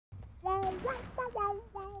I'm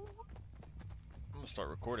gonna start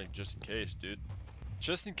recording just in case, dude.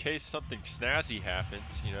 Just in case something snazzy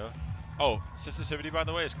happens, you know? Oh, sensitivity, by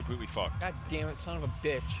the way, is completely fucked. God damn it, son of a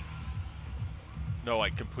bitch. No,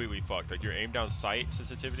 like, completely fucked. Like, your aim down sight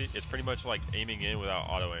sensitivity, it's pretty much like aiming in without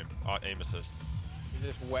auto aim assist. Is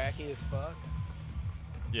this wacky as fuck?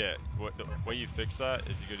 Yeah, the way you fix that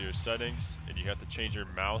is you go to your settings, and you have to change your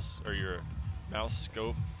mouse, or your mouse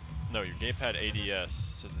scope. No, your gamepad ADS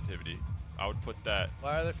sensitivity. I would put that.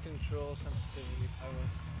 Wireless control sensitivity.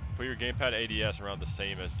 Put your gamepad ADS around the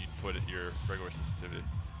same as you'd put it your regular sensitivity.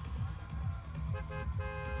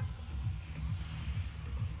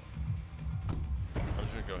 I'm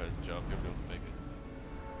just gonna go ahead and jump. You'll be able to make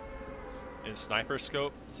it. And sniper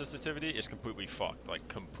scope sensitivity is completely fucked. Like,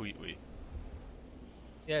 completely.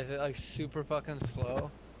 Yeah, is it like super fucking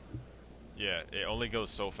slow? Yeah, it only goes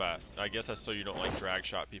so fast. I guess that's so you don't like drag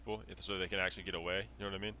shot people, so they can actually get away. You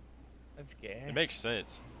know what I mean? That's gay. It makes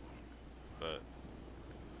sense. But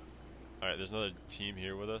alright, there's another team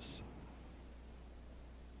here with us.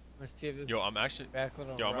 Let's see if this Yo, I'm actually.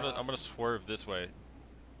 Yo, I'm gonna swerve this way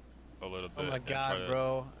a little bit. Oh my god,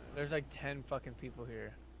 bro! There's like 10 fucking people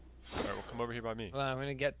here. All right, well, come over here by me. Hold on, I'm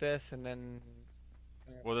gonna get this and then.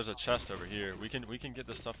 Well, there's a chest over here. We can get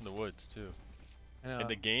this stuff in the woods too. I know. And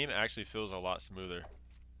the game actually feels a lot smoother.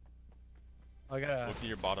 Oh, I gotta. Look at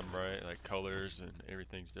your bottom right, like colors and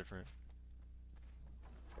everything's different.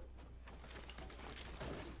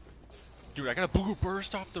 Dude, I got a boo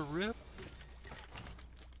burst off the rip.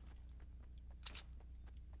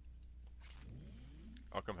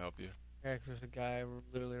 I'll come help you. Yeah, 'cause there's a guy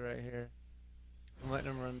literally right here. I'm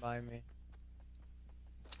letting him run by me.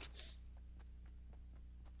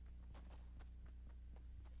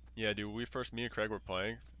 Yeah, dude, me and Craig were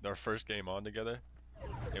playing our first game on together,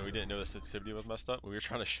 and we didn't know the sensitivity was messed up. We were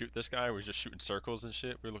trying to shoot this guy, we were just shooting circles and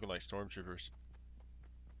shit. We were looking like stormtroopers.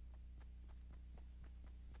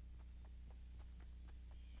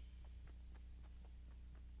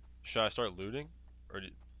 Should I start looting, or do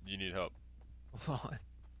you need help? Hold on.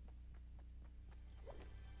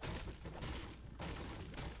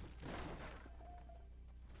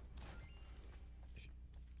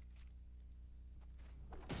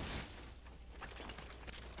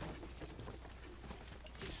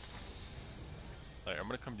 Like, I'm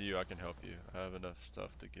gonna come to you, I can help you. I have enough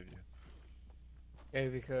stuff to give you. Okay,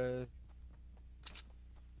 because.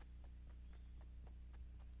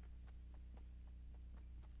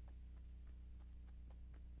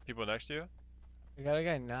 People next to you? We got a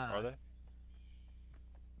guy now. Are they?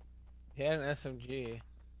 He had an SMG.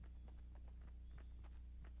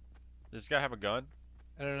 Does this guy have a gun?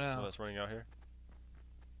 I don't know. No, that's running out here.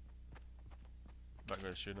 I'm not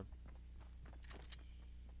gonna shoot him.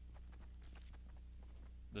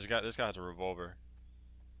 This guy has a revolver.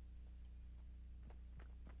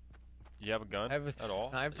 You have a gun I have a at all?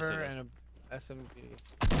 sniper and a SMG.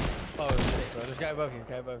 Oh shit, bro. There's a guy above you.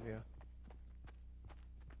 Guy above you.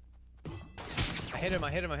 I hit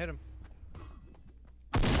him.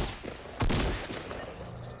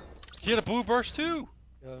 He had a blue burst too!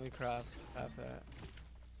 Yo, let me craft that.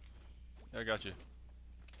 I got you.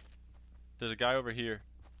 There's a guy over here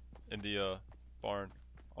in the barn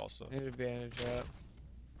also. I need a bandage up.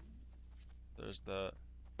 There's that.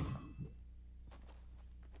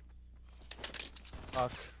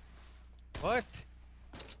 Fuck. What?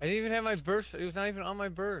 I didn't even have my burst. It was not even on my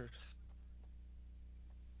burst.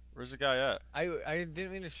 Where's the guy at? I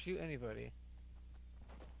didn't mean to shoot anybody.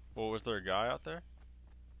 Well, was there a guy out there?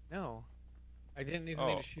 No. I didn't even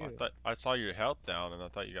mean to shoot. I saw your health down and I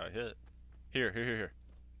thought you got hit. Here.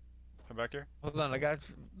 Come back here. Hold on, I got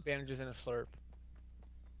bandages and a slurp.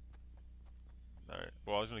 Alright,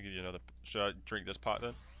 well I was gonna give you another. Should I drink this pot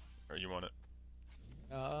then? Or you want it?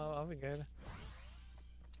 I'll be good.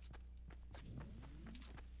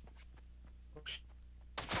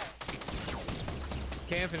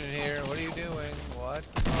 Camping in here, what are you doing? What?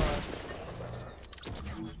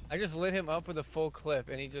 I just lit him up with a full clip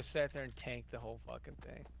and he just sat there and tanked the whole fucking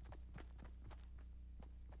thing.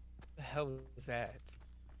 What the hell is that?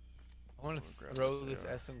 I want to throw this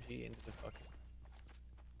SMG into the fucking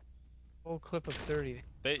full clip of 30.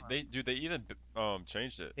 They even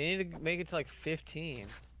changed it. They need to make it to like 15.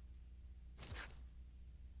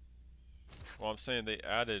 Well, I'm saying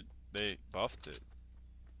they buffed it.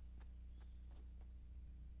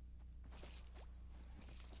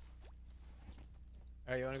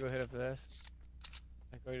 Alright, you wanna go hit up this?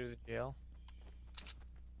 Like go to the jail?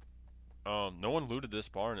 No one looted this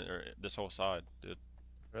barn or this whole side, dude.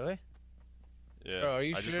 Really? Yeah. Bro, are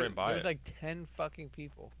you I sure? just ran by There's it. like 10 fucking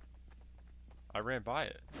people. I ran by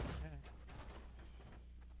it.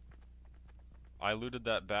 I looted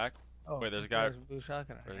that back. Oh, Wait, there's a guy. there's a blue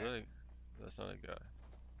shotgun right here. Really? That's not a guy.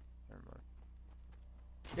 Never mind.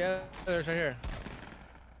 Yeah, there's right here.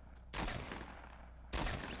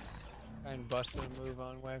 Try and bust a move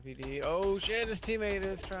on YPD. Oh shit, his teammate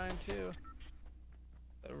is trying to.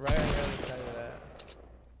 Right on the other side of that.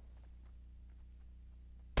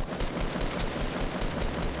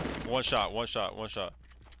 One shot, one shot, one shot.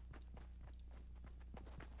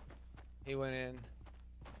 He went in.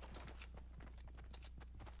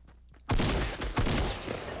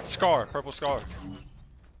 Scar, purple scar.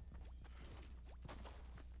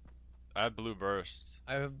 I have blue burst.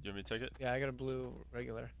 I have. You want me to take it? Yeah, I got a blue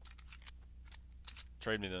regular.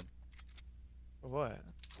 Trade me then. For what?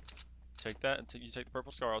 Take that and you take the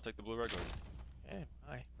purple scar, I'll take the blue regular. Yeah,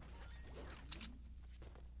 bye.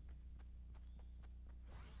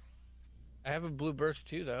 I have a blue burst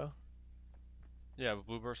too, though. Yeah, but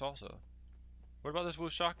blue burst also. What about this blue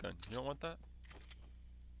shotgun? You don't want that?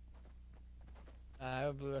 I have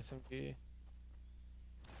a blue SMG.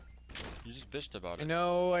 You just bitched about it. I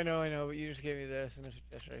know, but you just gave me this, and there's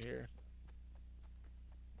a chest right here.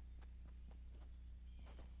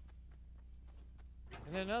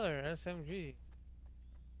 And another SMG.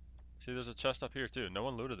 See, there's a chest up here too. No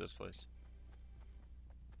one looted this place.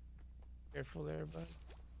 Careful there, bud.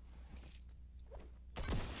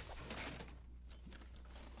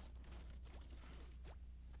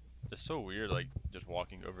 It's so weird, like, just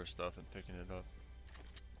walking over stuff and picking it up.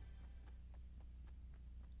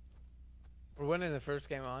 We're winning the first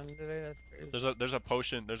game on today. That's crazy. There's a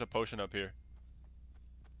potion up here.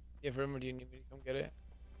 You have room, or do you need me to come get it?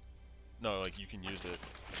 No, like you can use it.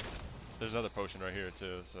 There's another potion right here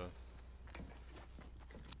too, so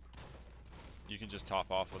you can just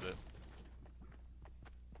top off with it.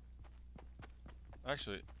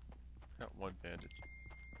 Actually, I got one bandage.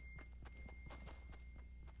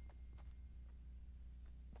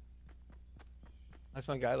 That's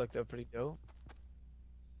my guy looked up pretty dope.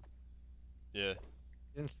 Yeah.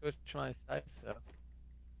 Didn't switch my sights though.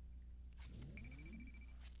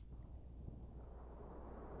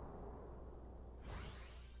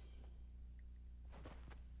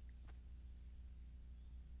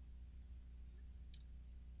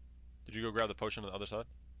 Did you go grab the potion on the other side?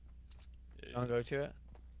 Yeah. Don't go to it.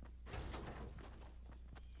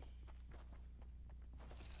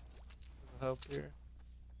 Help here.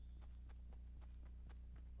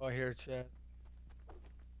 Oh, I hear chat.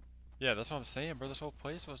 Yeah, that's what I'm saying, bro. This whole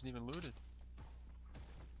place wasn't even looted.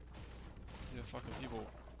 Yeah, fucking people.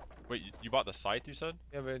 Wait, you bought the scythe, you said?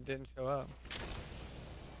 Yeah, but it didn't show up.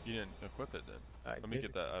 You didn't equip it then. Let me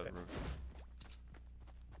get that out of the room.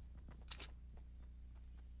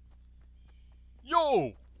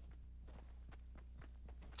 Yo!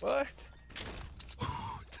 What?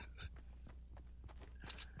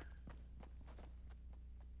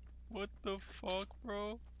 What the fuck,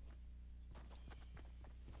 bro?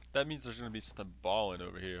 That means there's gonna be something balling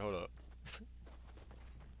over here. Hold up.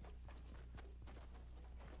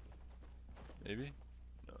 Maybe?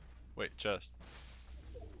 No. Wait, chest.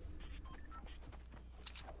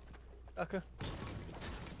 Okay.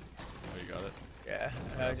 Oh, you got it?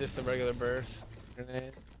 Yeah, just a regular burst.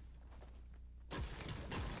 Grenade.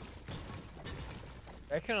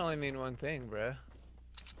 That can only mean one thing, bruh.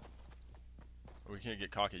 We can't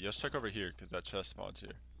get cocky. Just check over here, because that chest spawns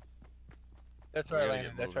here. That's where I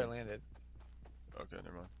landed. That's where I landed. Okay,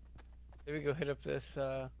 never mind. Maybe go hit up this,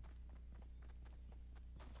 over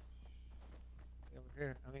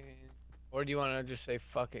here. I mean, or do you want to just say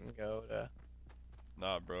fuck it and go to...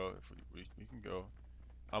 Nah, bro. If we can go.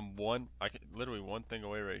 I can literally one thing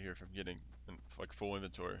away right here from getting like full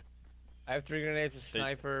inventory. I have 3 grenades, a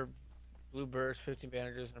sniper, blue burst, 15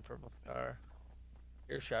 bandages, and a purple scar.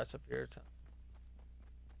 Here's shots up here.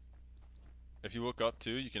 If you look up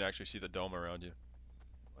too, you can actually see the dome around you.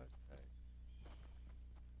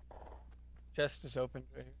 Chest is open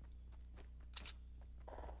right here.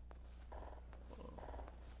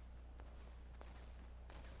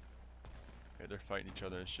 Okay, they're fighting each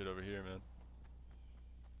other and shit over here, man.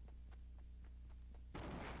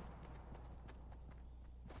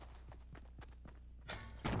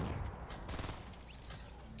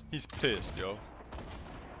 He's pissed, yo.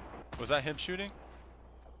 Was that him shooting?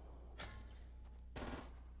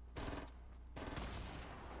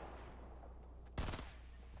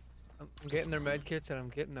 I'm getting their med kits and I'm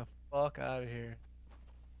getting the fuck out of here.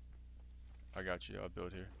 I got you. I'll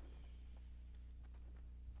build here.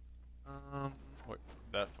 What?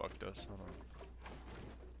 That fucked us. Hold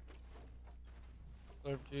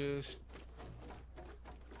on. Slurp juice.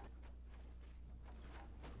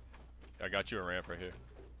 I got you a ramp right here.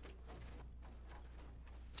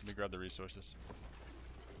 Let me grab the resources.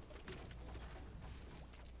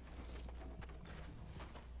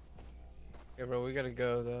 Yeah, bro, we gotta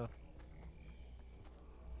go though.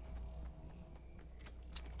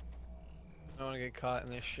 I don't wanna get caught in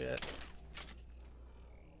this shit.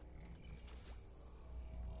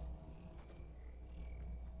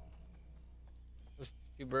 Just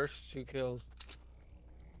 2 bursts, 2 kills.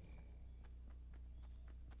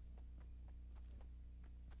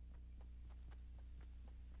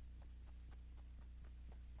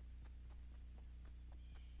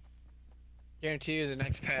 Guarantee you the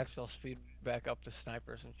next patch they'll speed back up the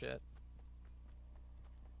snipers and shit.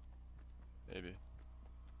 Maybe.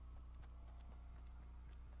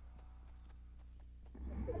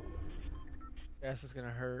 Gas is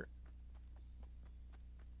gonna hurt.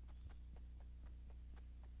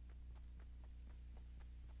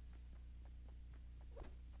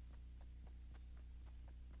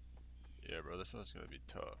 Yeah, bro, this one's gonna be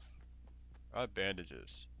tough. I have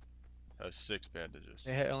bandages. I have 6 bandages.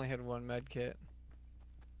 They only had 1 med kit.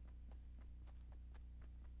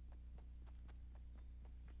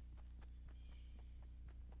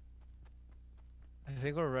 I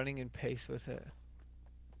think we're running in pace with it.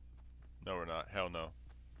 No, we're not. Hell no.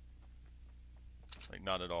 Like,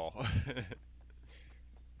 not at all. Because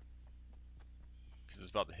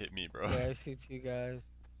it's about to hit me, bro. Yeah, I see 2 guys.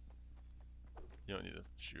 You don't need to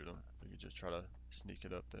shoot them. We can just try to sneak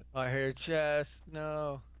it up there. Oh, I hear your chest.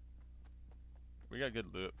 No. We got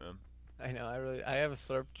good loot, man. I know. I have a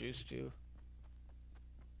slurp juice too.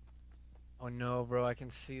 Oh no, bro! I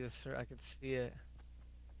can see this. I can see it.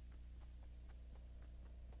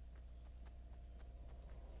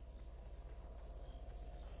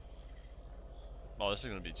 Oh, this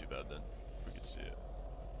isn't gonna be too bad then. We can see it.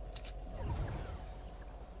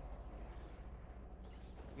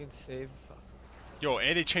 You can save. Yo,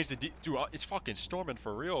 and they changed the dude. It's fucking storming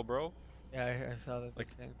for real, bro. Yeah, I saw that. They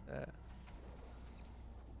changed that.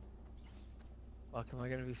 Fuck, am I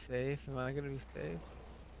gonna be safe? Am I gonna be safe?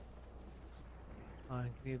 Come on,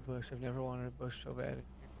 give me a bush. I've never wanted a bush so bad.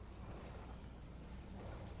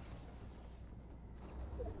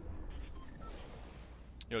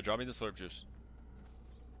 Yo, drop me the slurp juice.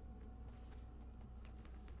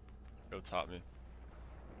 Go top me.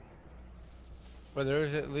 But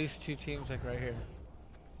there's at least 2 teams like right here.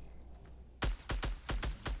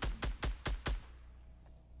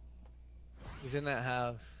 He's in that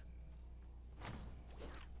house.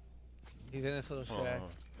 He's in this little shack.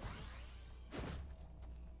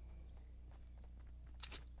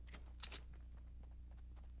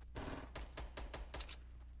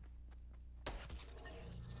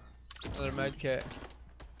 Another med kit.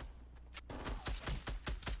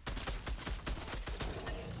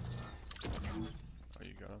 Oh,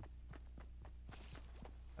 you got him.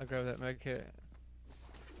 I'll grab that med kit.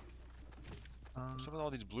 What's up with all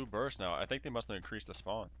these blue bursts now? I think they must have increased the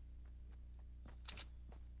spawn.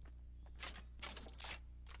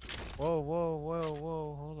 Whoa, whoa, whoa,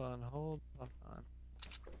 whoa, hold on.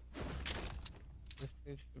 This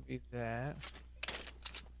needs to be that.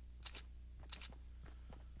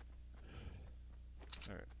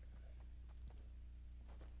 Alright.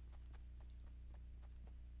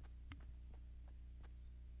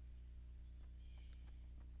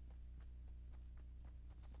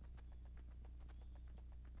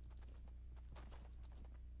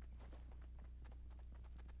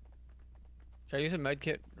 Should I use a med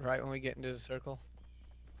kit right when we get into the circle?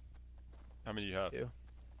 How many do you have? 2.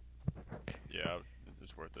 Yeah,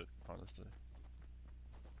 it's worth it, honestly.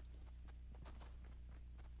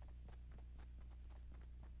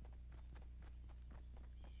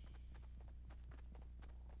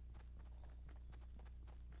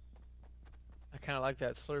 I kind of like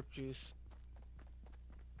that slurp juice.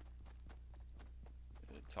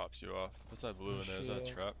 It tops you off. What's that blue in there? Is that a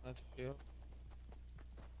Shield. trap? That's a shield.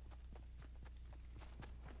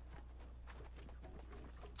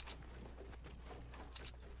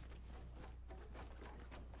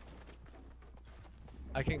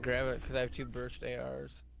 I can grab it because I have 2 burst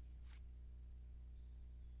ARs.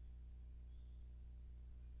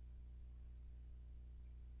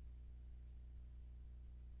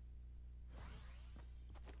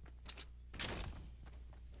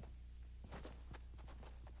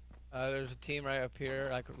 There's a team right up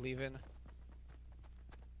here. I could leave in.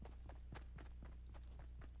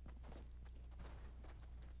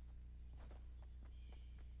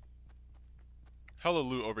 Hella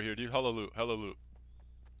loot over here, dude. Hella loot. Hella loot.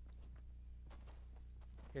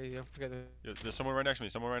 Okay, you don't forget the. Yo, there's someone right next to me.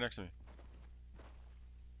 Someone right next to me.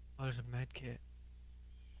 Oh, there's a med kit.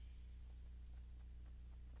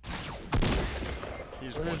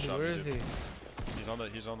 He's Where one is he? shot Where me, is dude. he?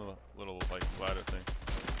 He's on the little like ladder thing.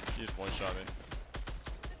 He just one shot me.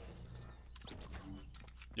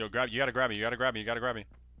 Yo, you gotta grab me, you gotta grab me, you gotta grab me.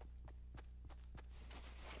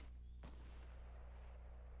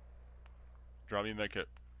 Drop me a medkit.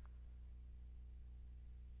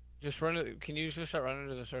 Just run it. Can you just start running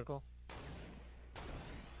to the circle?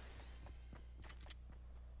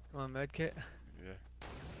 Come on, medkit. Yeah.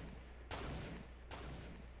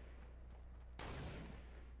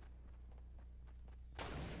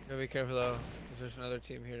 Gotta be careful though, 'cause there's another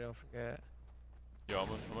team here, don't forget. Yo, I'm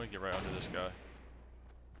gonna get right under this guy.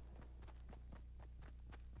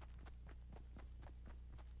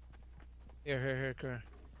 Here, come here.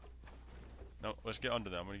 No, let's get under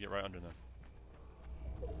them. I'm gonna get right under them.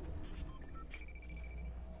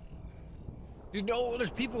 Dude, no,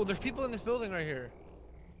 there's people in this building right here.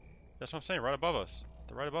 That's what I'm saying, right above us.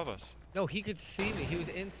 They're right above us. No, he could see me. He was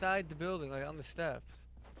inside the building, like on the steps.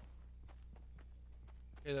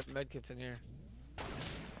 Here, that medkit's in here. Is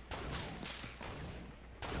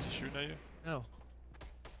he shooting at you? No.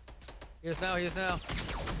 He is now.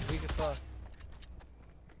 Weak as fuck.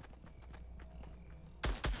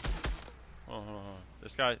 Hold on.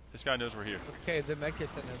 This guy knows we're here. Okay, the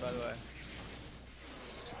medkit's in there, by the way.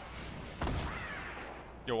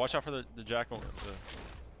 Yo, watch out for the jackal.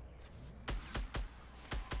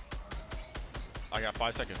 I got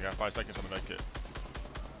 5 seconds. on the medkit.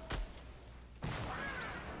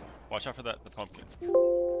 Watch out for the pumpkin. I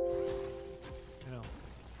know.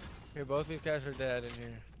 Okay, both these guys are dead in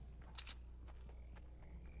here.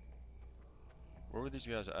 Where were these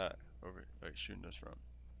guys at? Over, like shooting us from?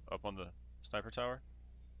 Up on the sniper tower?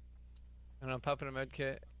 And I'm popping a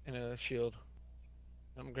medkit and a shield.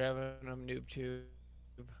 I'm grabbing a noob tube.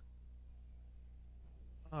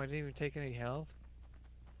 Oh, I didn't even take any health?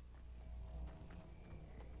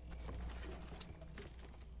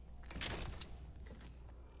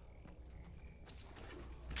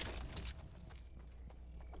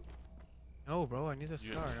 No, bro, I need the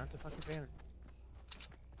star, not the fucking banner.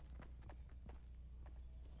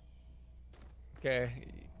 Okay,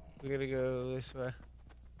 we gotta go this way.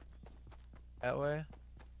 That way?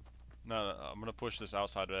 No, I'm gonna push this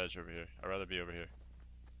outside edge over here. I'd rather be over here.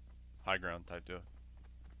 High ground type deal.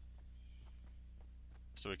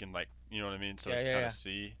 So we can, like, you know what I mean? So we can kind of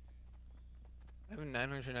see. I have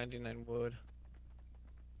 999 wood.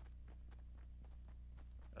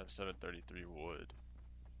 I have 733 wood.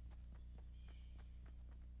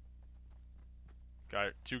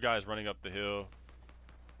 Two guys running up the hill.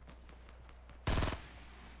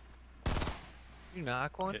 You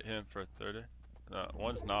knock one? Hit him for 30. No,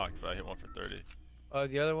 one's knocked, but I hit one for 30.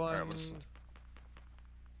 The other one? Right,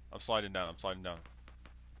 I'm sliding down.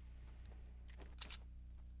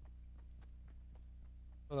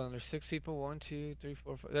 Hold on, there's 6 people. 1, 2, 3,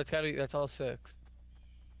 4, 5. That's all 6.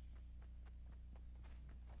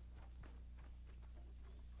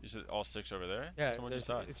 You said all 6 over there? Yeah, Someone just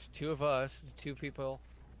died. It's 2 of us, 2 people.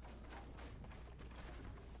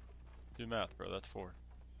 Do math, bro. That's 4.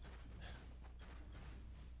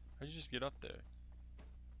 How'd you just get up there?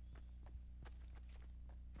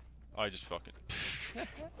 I just fucking. We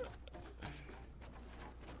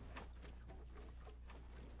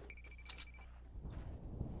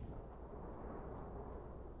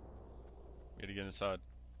gotta get inside.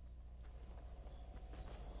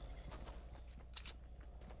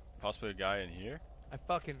 Possibly a guy in here? I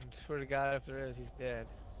fucking swear to God, if there is, he's dead.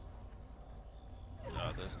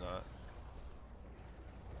 No, there's not.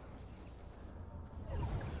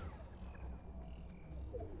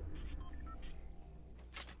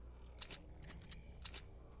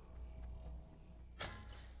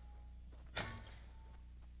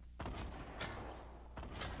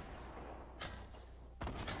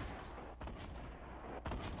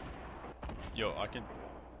 Yo, I can.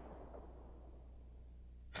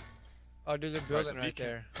 Oh, dude, they're building right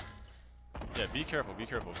there. Yeah, be careful,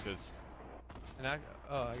 because. And I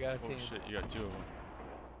got a team. Oh shit, you got 2 of them.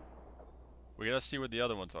 We gotta see where the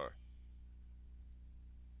other ones are.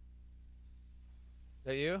 Is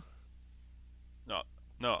that you? No,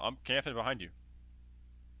 I'm camping behind you.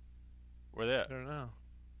 Where they I at? don't know.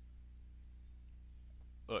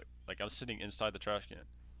 Look, like I'm sitting inside the trash can.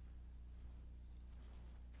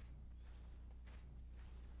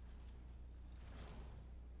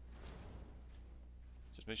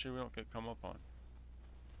 Just make sure we don't get come up on.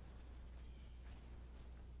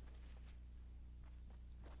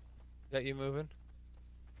 Is that you moving?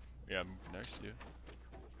 Yeah, I'm next to you.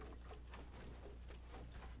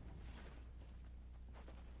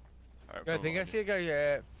 Alright, I think I see a guy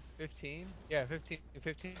at 15. Yeah, 15.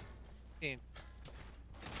 15.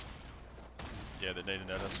 Yeah, they're nading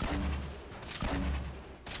at us.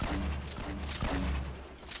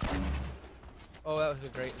 Oh, that was a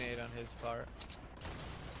great nade on his part.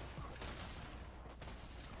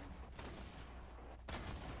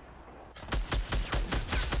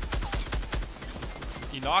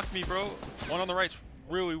 He knocked me, bro. One on the right's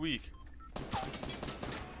really weak.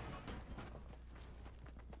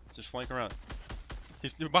 Just flank around.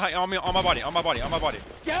 He's behind on me, on my body, on my body, on my body.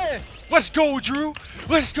 Yes! Let's go, Drew!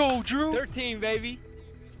 Let's go, Drew! 13, baby.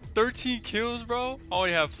 13 kills, bro. I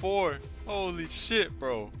only have 4. Holy shit,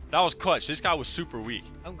 bro. That was clutch. This guy was super weak.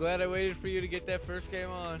 I'm glad I waited for you to get that first game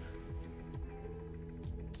on.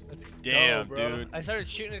 Let's Damn, go, bro. dude. I started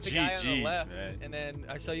shooting at the guy on the GG's, left, man. and then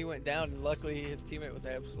I saw you went down, and luckily his teammate was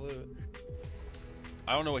absolute.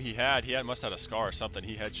 I don't know what he had. Must have had a scar or something.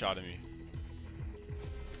 He headshotted me.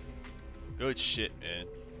 Good shit, man.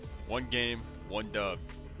 1 game, 1 dub.